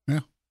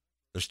 Yeah.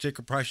 The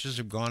sticker prices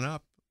have gone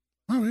up.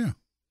 Oh, yeah.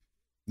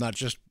 Not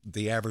just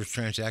the average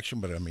transaction,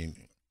 but I mean.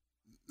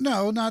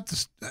 No, not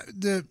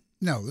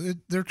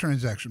they're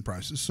transaction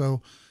prices.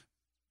 So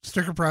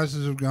sticker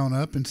prices have gone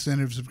up,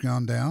 incentives have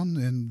gone down,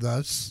 and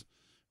thus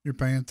you're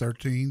paying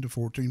 13 to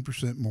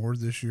 14% more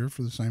this year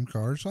for the same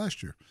cars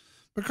last year.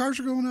 But cars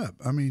are going up.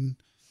 I mean,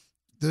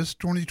 this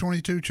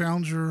 2022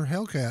 Challenger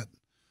Hellcat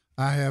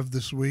I have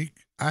this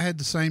week, I had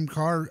the same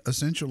car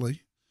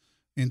essentially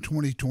in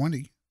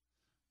 2020.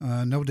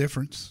 No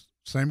difference.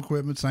 Same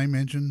equipment, same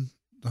engine,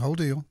 the whole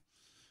deal.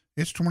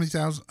 It's it's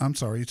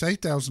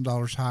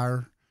 $8,000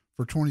 higher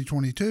for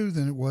 2022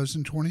 than it was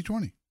in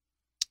 2020.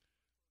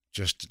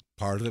 Just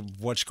part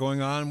of what's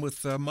going on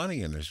with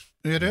money in this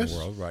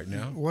world right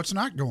now. What's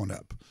not going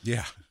up?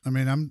 Yeah. I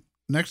mean,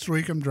 next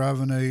week I'm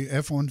driving a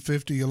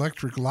F-150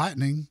 Electric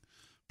Lightning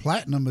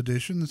Platinum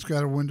Edition that's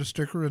got a window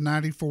sticker of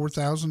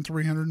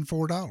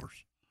 $94,304.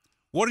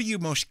 What are you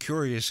most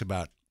curious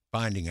about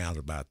finding out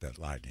about that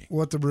Lightning?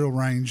 What the real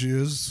range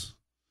is.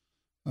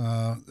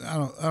 I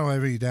don't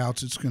have any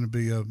doubts it's going to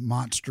be a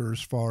monster as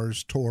far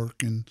as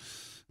torque and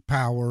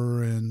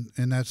power and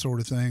that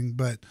sort of thing.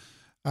 But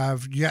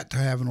I've yet to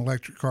have an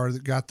electric car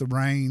that got the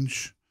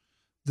range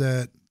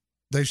that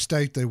they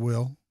state they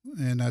will,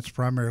 and that's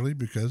primarily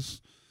because,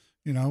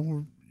 you're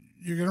going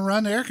to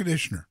run the air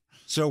conditioner.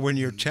 So when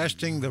you're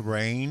testing the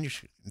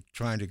range,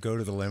 trying to go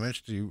to the limits,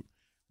 do you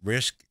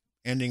risk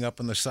ending up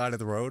on the side of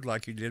the road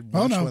like you did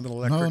once with an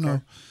electric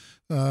car?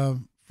 No.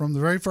 From the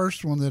very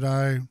first one that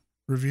I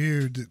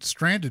reviewed that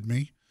stranded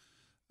me,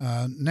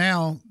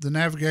 now the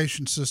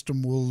navigation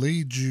system will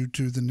lead you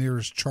to the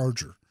nearest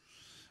charger.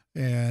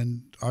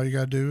 And all you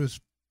got to do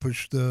is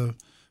push the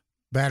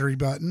battery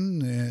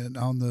button and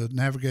on the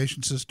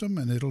navigation system,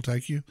 and it'll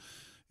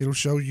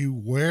show you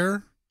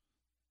where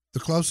the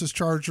closest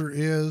charger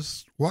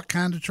is, what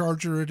kind of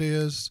charger it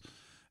is,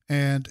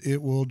 and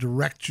it will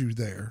direct you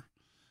there.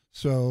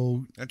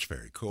 So that's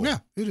very cool. Yeah,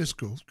 it is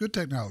cool. Good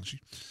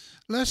technology.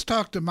 Let's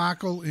talk to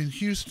Michael in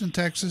Houston,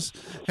 Texas.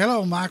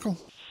 Hello, Michael.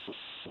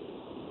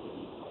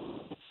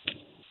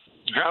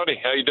 Howdy.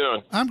 How you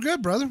doing? I'm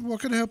good, brother. What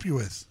can I help you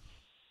with?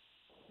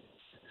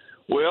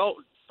 Well,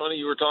 funny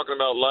you were talking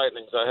about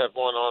Lightnings. I have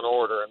one on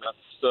order, and that's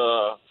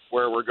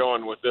where we're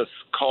going with this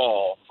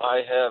call. I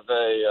have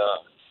a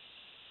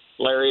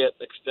Lariat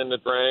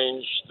extended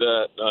range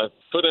that I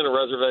put in a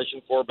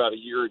reservation for about a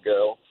year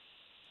ago,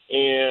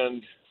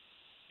 and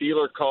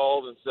dealer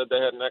called and said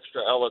they had an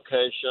extra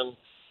allocation.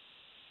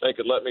 They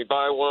could let me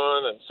buy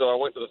one, and so I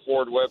went to the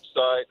Ford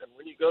website. And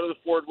when you go to the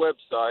Ford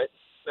website,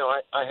 now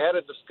I had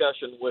a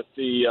discussion with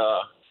the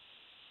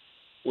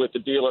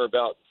dealer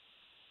about,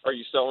 are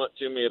you selling it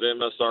to me at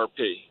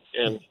MSRP?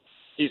 And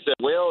he said,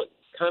 well, it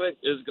kind of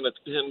is going to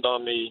depend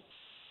on the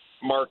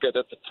market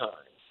at the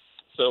time.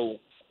 So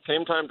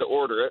came time to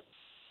order it.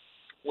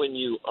 When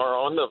you are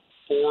on the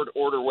Ford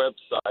order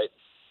website,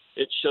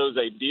 it shows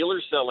a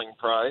dealer selling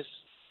price.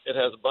 It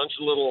has a bunch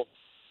of little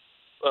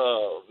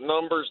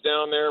numbers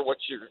down there, what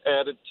you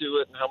added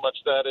to it and how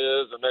much that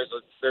is. And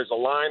there's a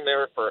line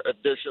there for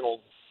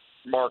additional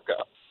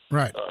markup,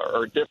 right,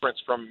 or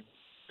difference from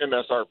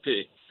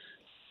MSRP.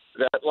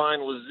 That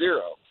line was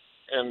zero.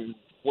 And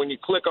when you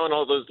click on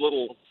all those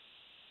little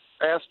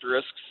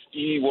asterisks,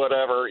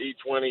 E-whatever,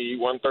 E20,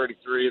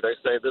 E133, they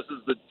say this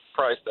is the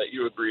price that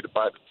you agree to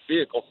buy the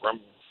vehicle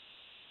from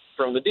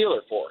the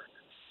dealer for.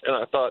 And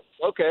I thought,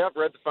 okay, I've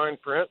read the fine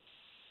print.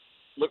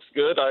 Looks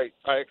good. I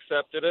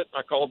accepted it.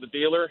 I called the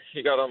dealer.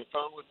 He got on the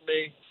phone with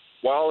me.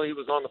 While he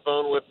was on the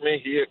phone with me,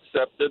 he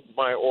accepted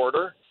my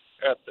order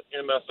at the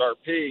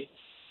MSRP.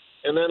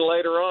 And then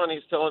later on,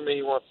 he's telling me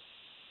he wants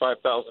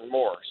 $5,000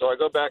 more. So I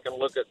go back and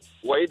look at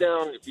way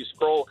down. If you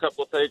scroll a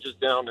couple of pages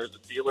down,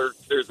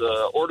 there's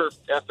a order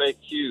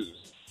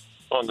FAQs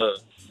on the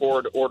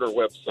Ford order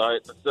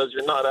website that says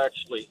you're not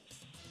actually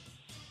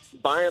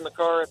buying the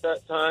car at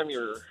that time.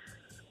 You're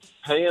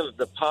paying a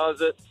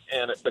deposit,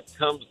 and it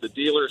becomes the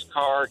dealer's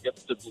car,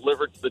 gets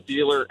delivered to the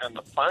dealer, and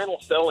the final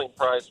selling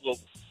price will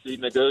be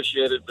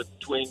negotiated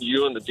between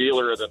you and the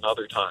dealer at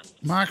another time.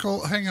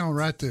 Michael, hang on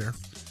right there.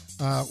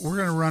 We're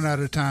going to run out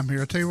of time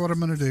here. I'll tell you what I'm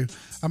going to do.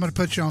 I'm going to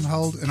put you on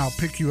hold, and I'll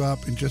pick you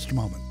up in just a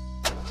moment.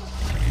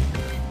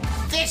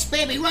 This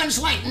baby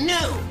runs like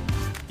new.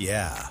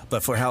 Yeah,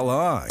 but for how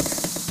long?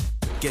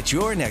 Get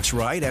your next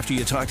ride after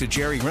you talk to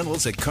Jerry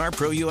Reynolds at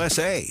CarPro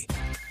USA.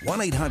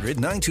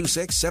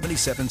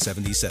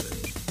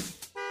 1-800-926-7777.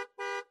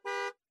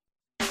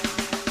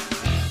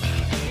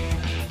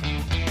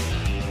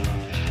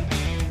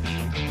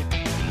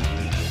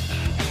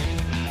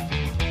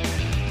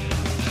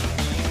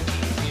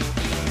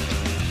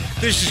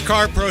 This is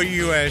CarPro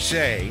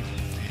USA,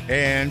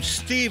 And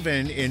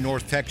Stephen in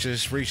North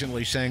Texas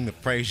recently sang the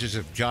praises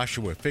of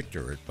Joshua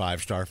Fichter at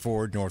 5 Star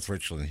Ford, North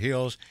Richland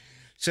Hills.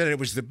 Said it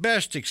was the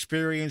best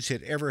experience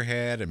he'd ever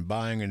had in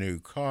buying a new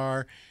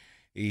car.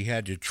 He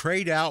had to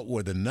trade out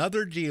with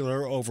another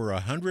dealer over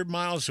 100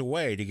 miles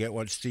away to get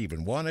what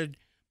Stephen wanted,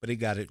 but he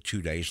got it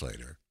 2 days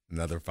later.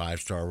 Another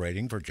 5-star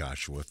rating for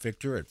Joshua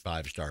Fichter at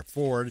 5 Star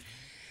Ford.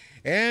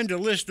 And a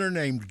listener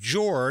named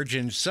George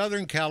in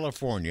Southern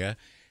California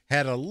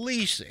had a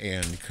lease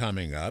end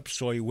coming up,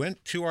 so he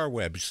went to our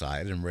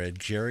website and read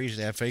Jerry's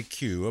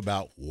FAQ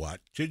about what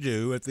to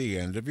do at the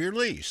end of your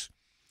lease.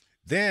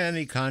 Then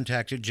he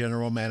contacted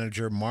General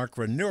Manager Mark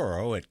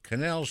Renuro at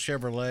Connell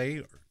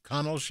Chevrolet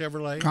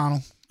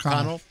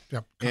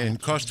in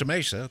Costa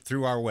Mesa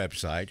through our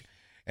website,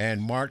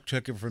 and Mark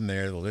took it from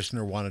there. The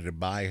listener wanted to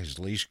buy his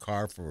lease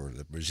car for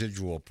the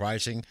residual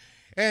pricing,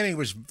 and he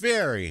was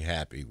very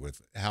happy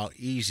with how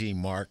easy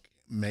Mark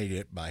made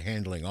it by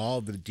handling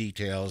all the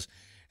details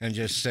and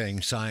just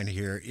saying, sign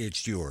here,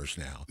 it's yours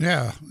now.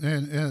 Yeah,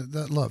 and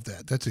love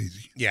that. That's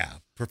easy. Yeah,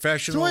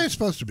 professional. It's the way it's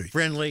supposed to be.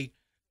 Friendly,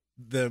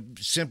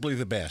 simply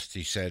the best,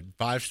 he said.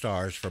 5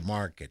 stars for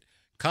Mark at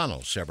Connell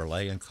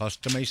Chevrolet in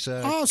Costa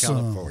Mesa,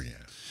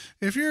 California.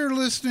 If you're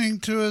listening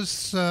to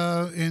us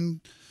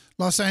in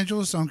Los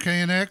Angeles on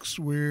KNX,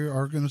 we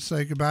are going to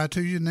say goodbye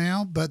to you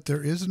now, but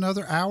there is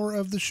another hour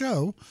of the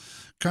show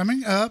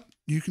coming up.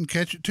 You can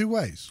catch it 2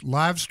 ways.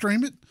 Live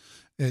stream it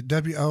at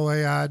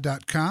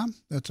WOAI.com.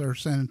 That's our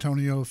San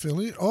Antonio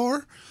affiliate.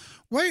 Or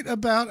wait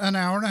about an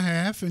hour and a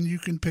half, and you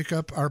can pick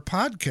up our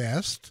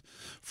podcast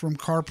from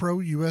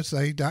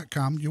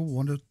CarProUSA.com. You'll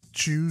want to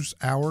choose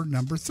hour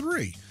number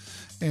 3,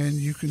 and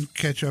you can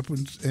catch up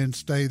and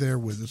stay there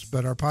with us.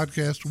 But our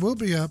podcast will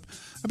be up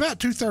about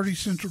 2:30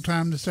 Central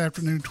Time this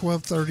afternoon,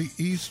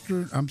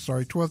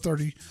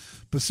 12:30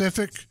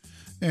 Pacific,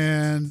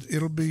 and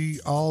it'll be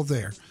all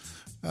there.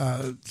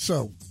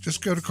 So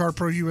just go to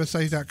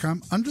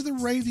CarProUSA.com under the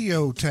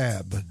radio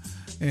tab,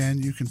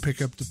 and you can pick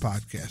up the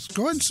podcast.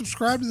 Go ahead and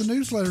subscribe to the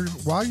newsletter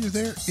while you're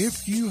there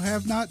if you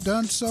have not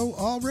done so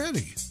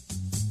already.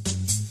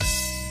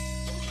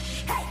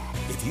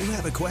 If you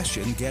have a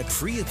question, get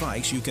free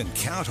advice you can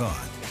count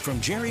on from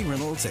Jerry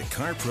Reynolds at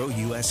CarPro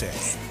USA.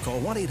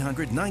 Call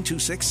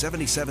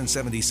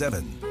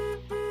 1-800-926-7777.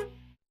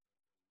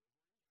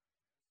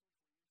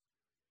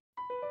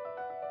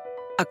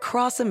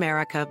 Across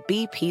America,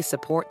 BP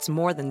supports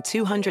more than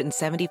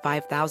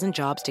 275,000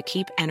 jobs to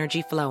keep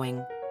energy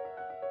flowing.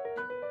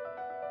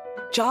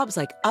 Jobs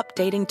like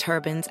updating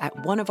turbines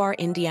at one of our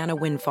Indiana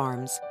wind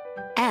farms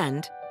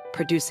and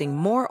producing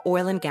more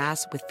oil and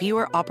gas with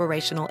fewer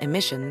operational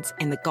emissions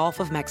in the Gulf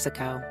of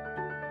Mexico.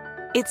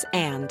 It's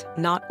and,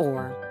 not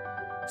or.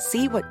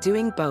 See what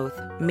doing both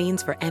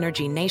means for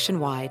energy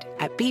nationwide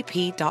at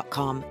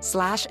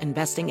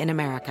bp.com/investing in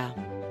America.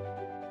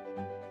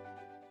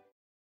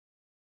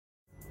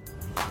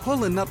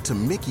 Pulling up to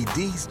Mickey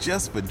D's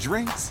just for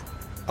drinks?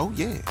 Oh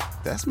yeah,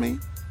 that's me.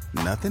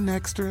 Nothing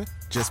extra,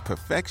 just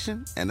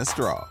perfection and a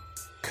straw.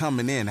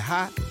 Coming in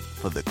hot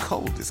for the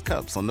coldest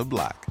cups on the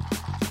block.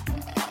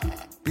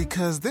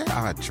 Because there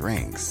are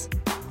drinks.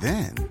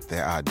 Then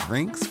there are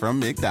drinks from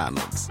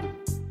McDonald's.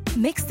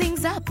 Mix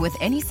things up with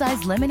any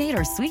size lemonade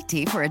or sweet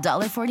tea for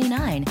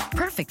 $1.49.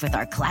 Perfect with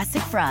our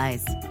classic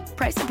fries.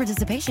 Price and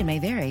participation may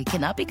vary.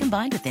 Cannot be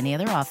combined with any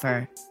other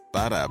offer.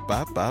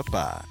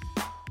 Ba-da-ba-ba-ba.